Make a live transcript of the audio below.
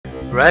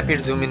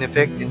Rapid zoom in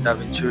effect in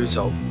DaVinci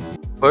Resolve.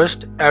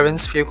 First,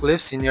 arrange few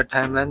clips in your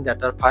timeline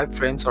that are 5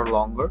 frames or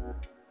longer.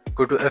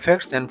 Go to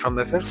Effects and from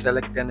Effects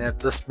select an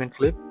adjustment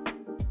clip.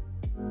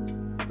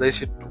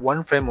 Place it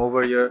one frame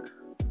over your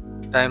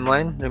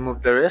timeline,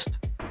 remove the rest.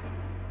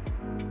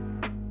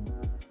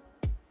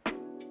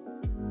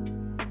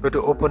 Go to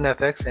Open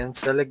Effects and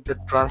select the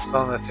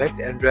transform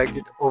effect and drag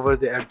it over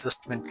the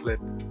adjustment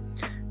clip.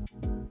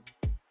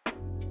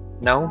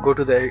 Now go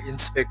to the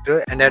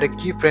inspector and add a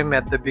keyframe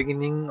at the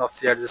beginning of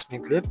the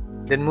adjustment clip.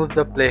 Then move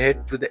the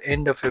playhead to the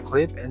end of your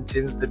clip and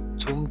change the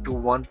zoom to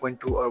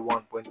 1.2 or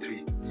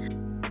 1.3.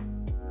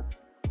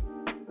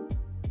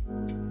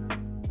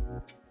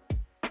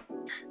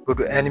 Go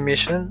to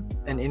animation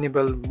and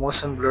enable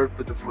motion blur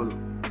to the full.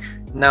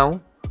 Now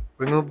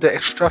remove the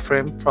extra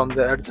frame from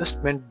the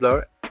adjustment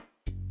blur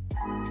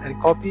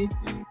and copy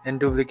and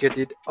duplicate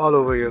it all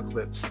over your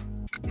clips.